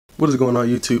What is going on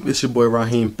YouTube? It's your boy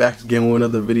Rahiem back again with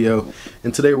another video,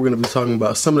 and today we're going to be talking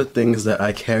about some of the things that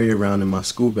I carry around in my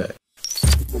school bag.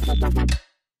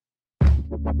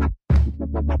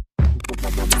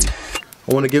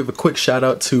 I want to give a quick shout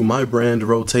out to my brand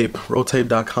ROLETAPE.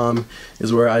 ROLETAPE.com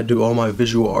is where I do all my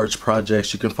visual arts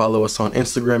projects. You can follow us on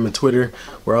Instagram and Twitter,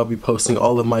 where I'll be posting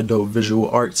all of my dope visual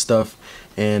art stuff,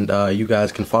 and you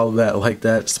guys can follow that, like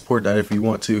that, support that if you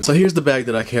want to. So here's the bag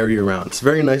that I carry around. It's a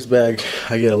very nice bag.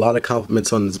 I get a lot of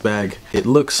compliments on this bag. It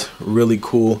looks really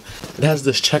cool. It has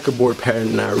this checkerboard pattern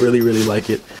and I really like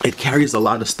it. It carries a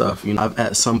lot of stuff. You know, I've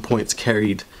at some points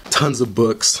carried tons of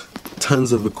books,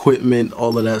 tons of equipment,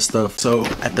 all of that stuff. So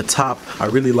at the top, I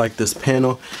really like this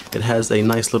panel. It has a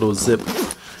nice little zip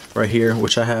right here,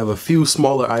 which I have a few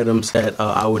smaller items that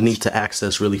I would need to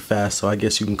access really fast. So I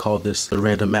guess you can call this the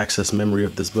random access memory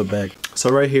of this book bag. So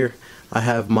right here, I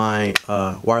have my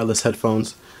wireless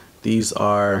headphones. These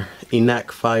are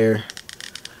ENAC Fire,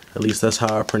 at least that's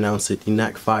how I pronounce it,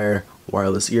 ENAC Fire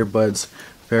wireless earbuds.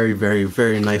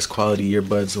 Very nice quality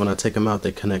earbuds. When I take them out,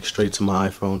 they connect straight to my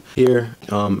iPhone. Here,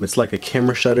 it's like a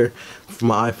camera shutter for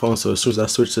my iPhone, so as soon as I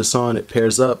switch this on, it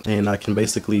pairs up and I can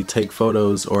basically take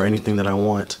photos or anything that I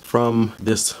want from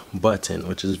this button,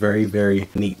 which is very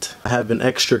neat. I have an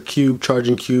extra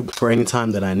charging cube for any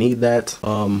time that I need that,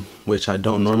 which I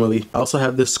don't normally. I also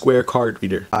have this square card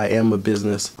reader. I am a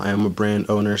business, I am a brand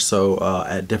owner, so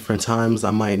at different times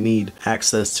I might need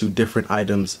access to different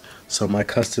items so my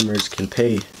customers can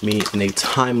pay me in a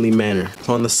timely manner.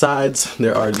 So on the sides,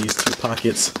 there are these two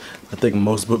pockets. I think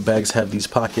most book bags have these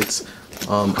pockets.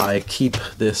 I keep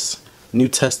this New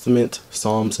Testament,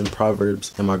 Psalms, and Proverbs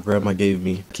that my grandma gave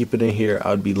me. Keep it in here. I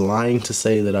would be lying to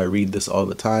say that I read this all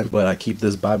the time, but I keep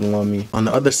this Bible on me. On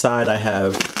the other side, I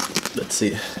have, let's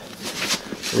see,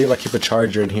 I believe I keep a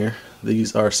charger in here.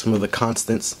 These are some of the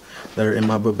constants that are in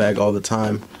my book bag all the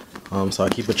time. So I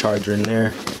keep a charger in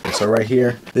there. So right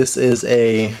here, this is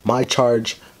a My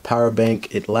Charge power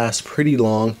bank. It lasts pretty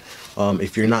long.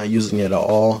 If you're not using it at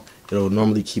all, it'll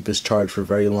normally keep its charge for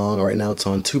very long. Right now it's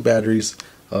on 2 batteries,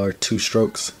 or 2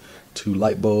 strokes, 2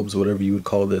 light bulbs, whatever you would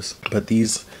call this. But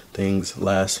these things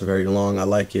last very long. I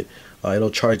like it. It'll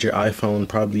charge your iPhone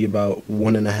probably about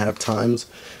 1.5 times,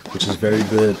 which is very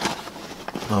good.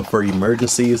 For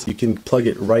emergencies, you can plug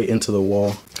it right into the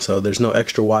wall, so there's no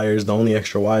extra wires. The only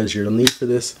extra wires you'll need for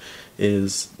this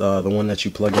is the one that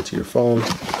you plug into your phone,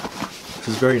 which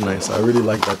is very nice. I really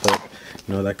like that though.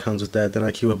 You know, that comes with that. Then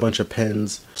I keep a bunch of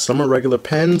pens. Some are regular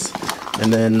pens,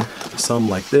 and then some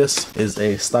like this is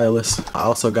a stylus. I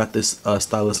also got this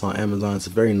stylus on Amazon. It's a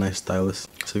very nice stylus.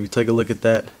 So if you take a look at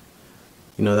that,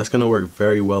 you know, that's going to work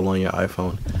very well on your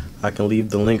iPhone. I can leave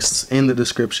the links in the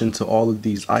description to all of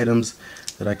these items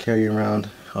that I carry around.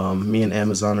 Me and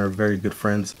Amazon are very good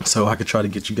friends, so I could try to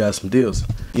get you guys some deals.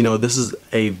 You know, this is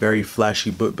a very flashy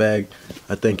book bag.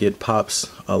 I think it pops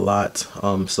a lot,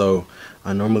 so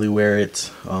I normally wear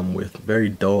it with very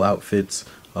dull outfits,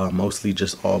 mostly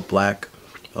just all black,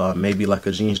 maybe like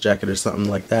a jeans jacket or something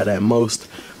like that at most.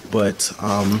 But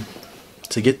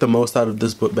to get the most out of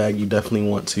this book bag, you definitely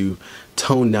want to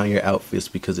tone down your outfits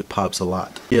because it pops a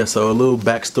lot. Yeah, so a little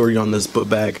backstory on this book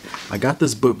bag. I got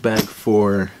this book bag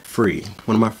for free.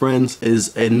 One of my friends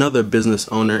is another business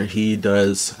owner. He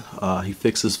does, he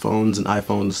fixes phones and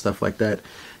iPhones and stuff like that.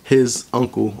 His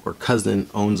uncle or cousin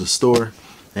owns a store,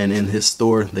 and in his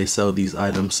store they sell these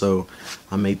items. So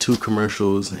I made 2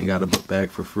 commercials and got a book bag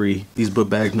for free. These book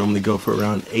bags normally go for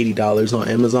around $80 on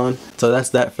Amazon. So that's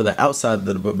that for the outside of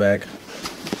the book bag.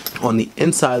 On the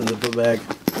inside of the book bag,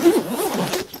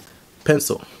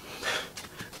 pencil.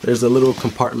 There's a little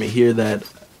compartment here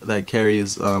that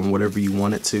carries whatever you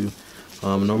want it to.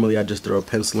 Normally I just throw a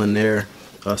pencil in there.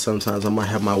 Sometimes I might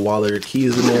have my wallet or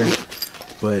keys in there,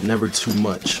 but never too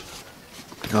much.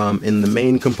 In the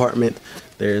main compartment,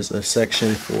 there's a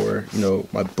section for, you know,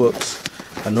 my books.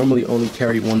 I normally only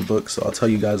carry 1 book, so I'll tell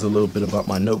you guys a little bit about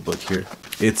my notebook here.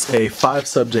 It's a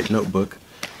 5-subject notebook,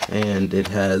 and it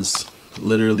has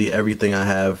literally everything I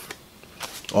have,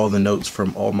 all the notes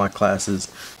from all my classes.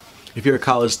 If you're a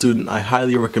college student, I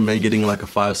highly recommend getting like a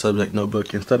 5-subject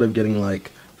notebook instead of getting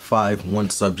like 5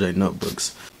 1-subject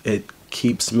notebooks. It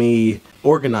keeps me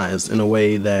organized in a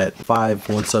way that 5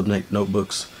 1-subject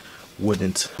notebooks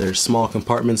wouldn't. There's small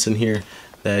compartments in here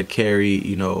that carry,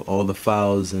 you know, all the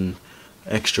files and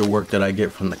extra work that I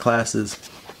get from the classes,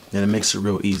 and it makes it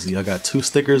real easy. I got 2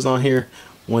 stickers on here.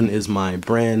 One is my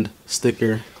brand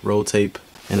sticker, ROLETAPE,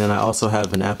 and then I also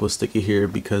have an Apple sticker here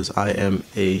because I am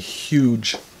a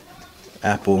huge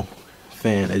Apple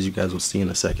fan, as you guys will see in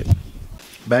a second.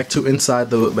 Back to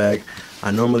inside the book bag, I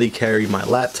normally carry my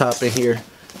laptop in here.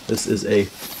 This is a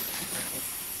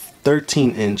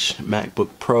 13-inch MacBook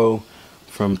Pro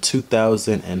from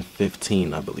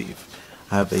 2015, I believe.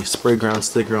 I have a spray ground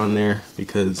sticker on there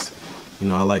because, you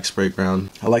know, I like spray ground.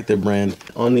 I like their brand.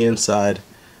 On the inside,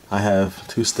 I have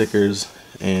 2 stickers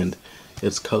and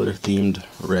it's color themed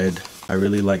red. I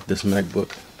really like this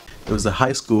MacBook. It was a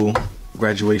high school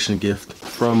graduation gift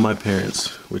from my parents,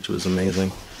 which was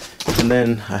amazing. And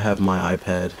then I have my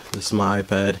iPad. This is my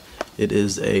iPad. It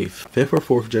is a 5th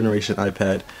or 4th generation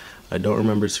iPad. I don't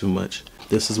remember too much.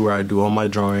 This is where I do all my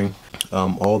drawing,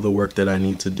 all the work that I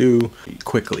need to do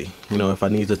quickly. You know, if I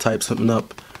need to type something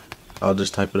up, I'll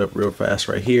just type it up real fast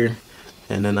right here.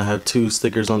 And then I have 2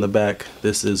 stickers on the back.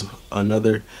 This is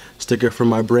another sticker from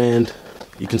my brand.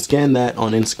 You can scan that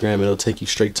on Instagram. It'll take you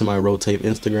straight to my ROLETAPE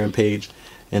Instagram page.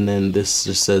 And then this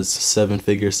just says 7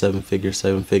 figures, 7 figures,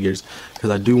 7 figures. Because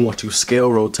I do want to scale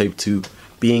ROLETAPE to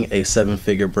being a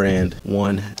 7-figure brand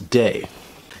one day.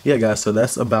 Yeah guys, so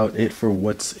that's about it for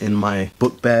what's in my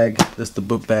book bag. That's the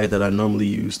book bag that I normally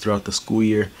use throughout the school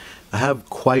year. I have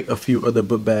quite a few other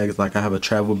book bags, like I have a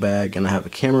travel bag and I have a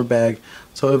camera bag.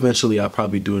 So eventually I'll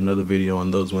probably do another video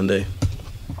on those one day.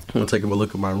 I'm gonna take a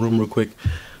look at my room real quick.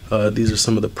 These are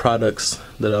some of the products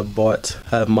that I've bought.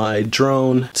 I have my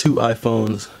drone, 2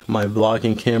 iPhones, my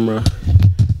vlogging camera,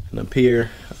 and up here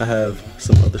I have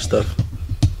some other stuff.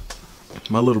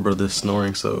 My little brother is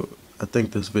snoring, so I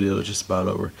think this video is just about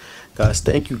over. Guys,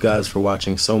 thank you guys for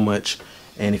watching so much.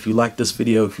 And if you like this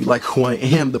video, if you like who I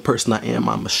am, the person I am,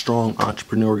 I'm a strong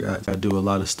entrepreneur, guys. I do a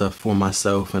lot of stuff for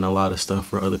myself and a lot of stuff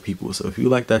for other people. So if you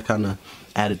like that kind of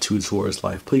attitude towards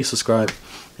life, please subscribe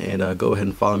and go ahead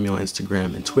and follow me on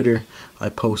Instagram and Twitter. I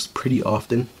post pretty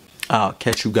often. I'll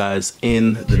catch you guys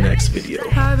in the next video.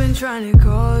 I've been trying to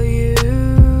call you.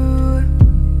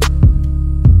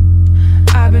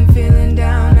 I've been feeling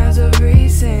down as of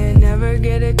recent. Never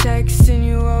get a text and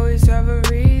you always have a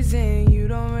reason. You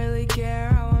don't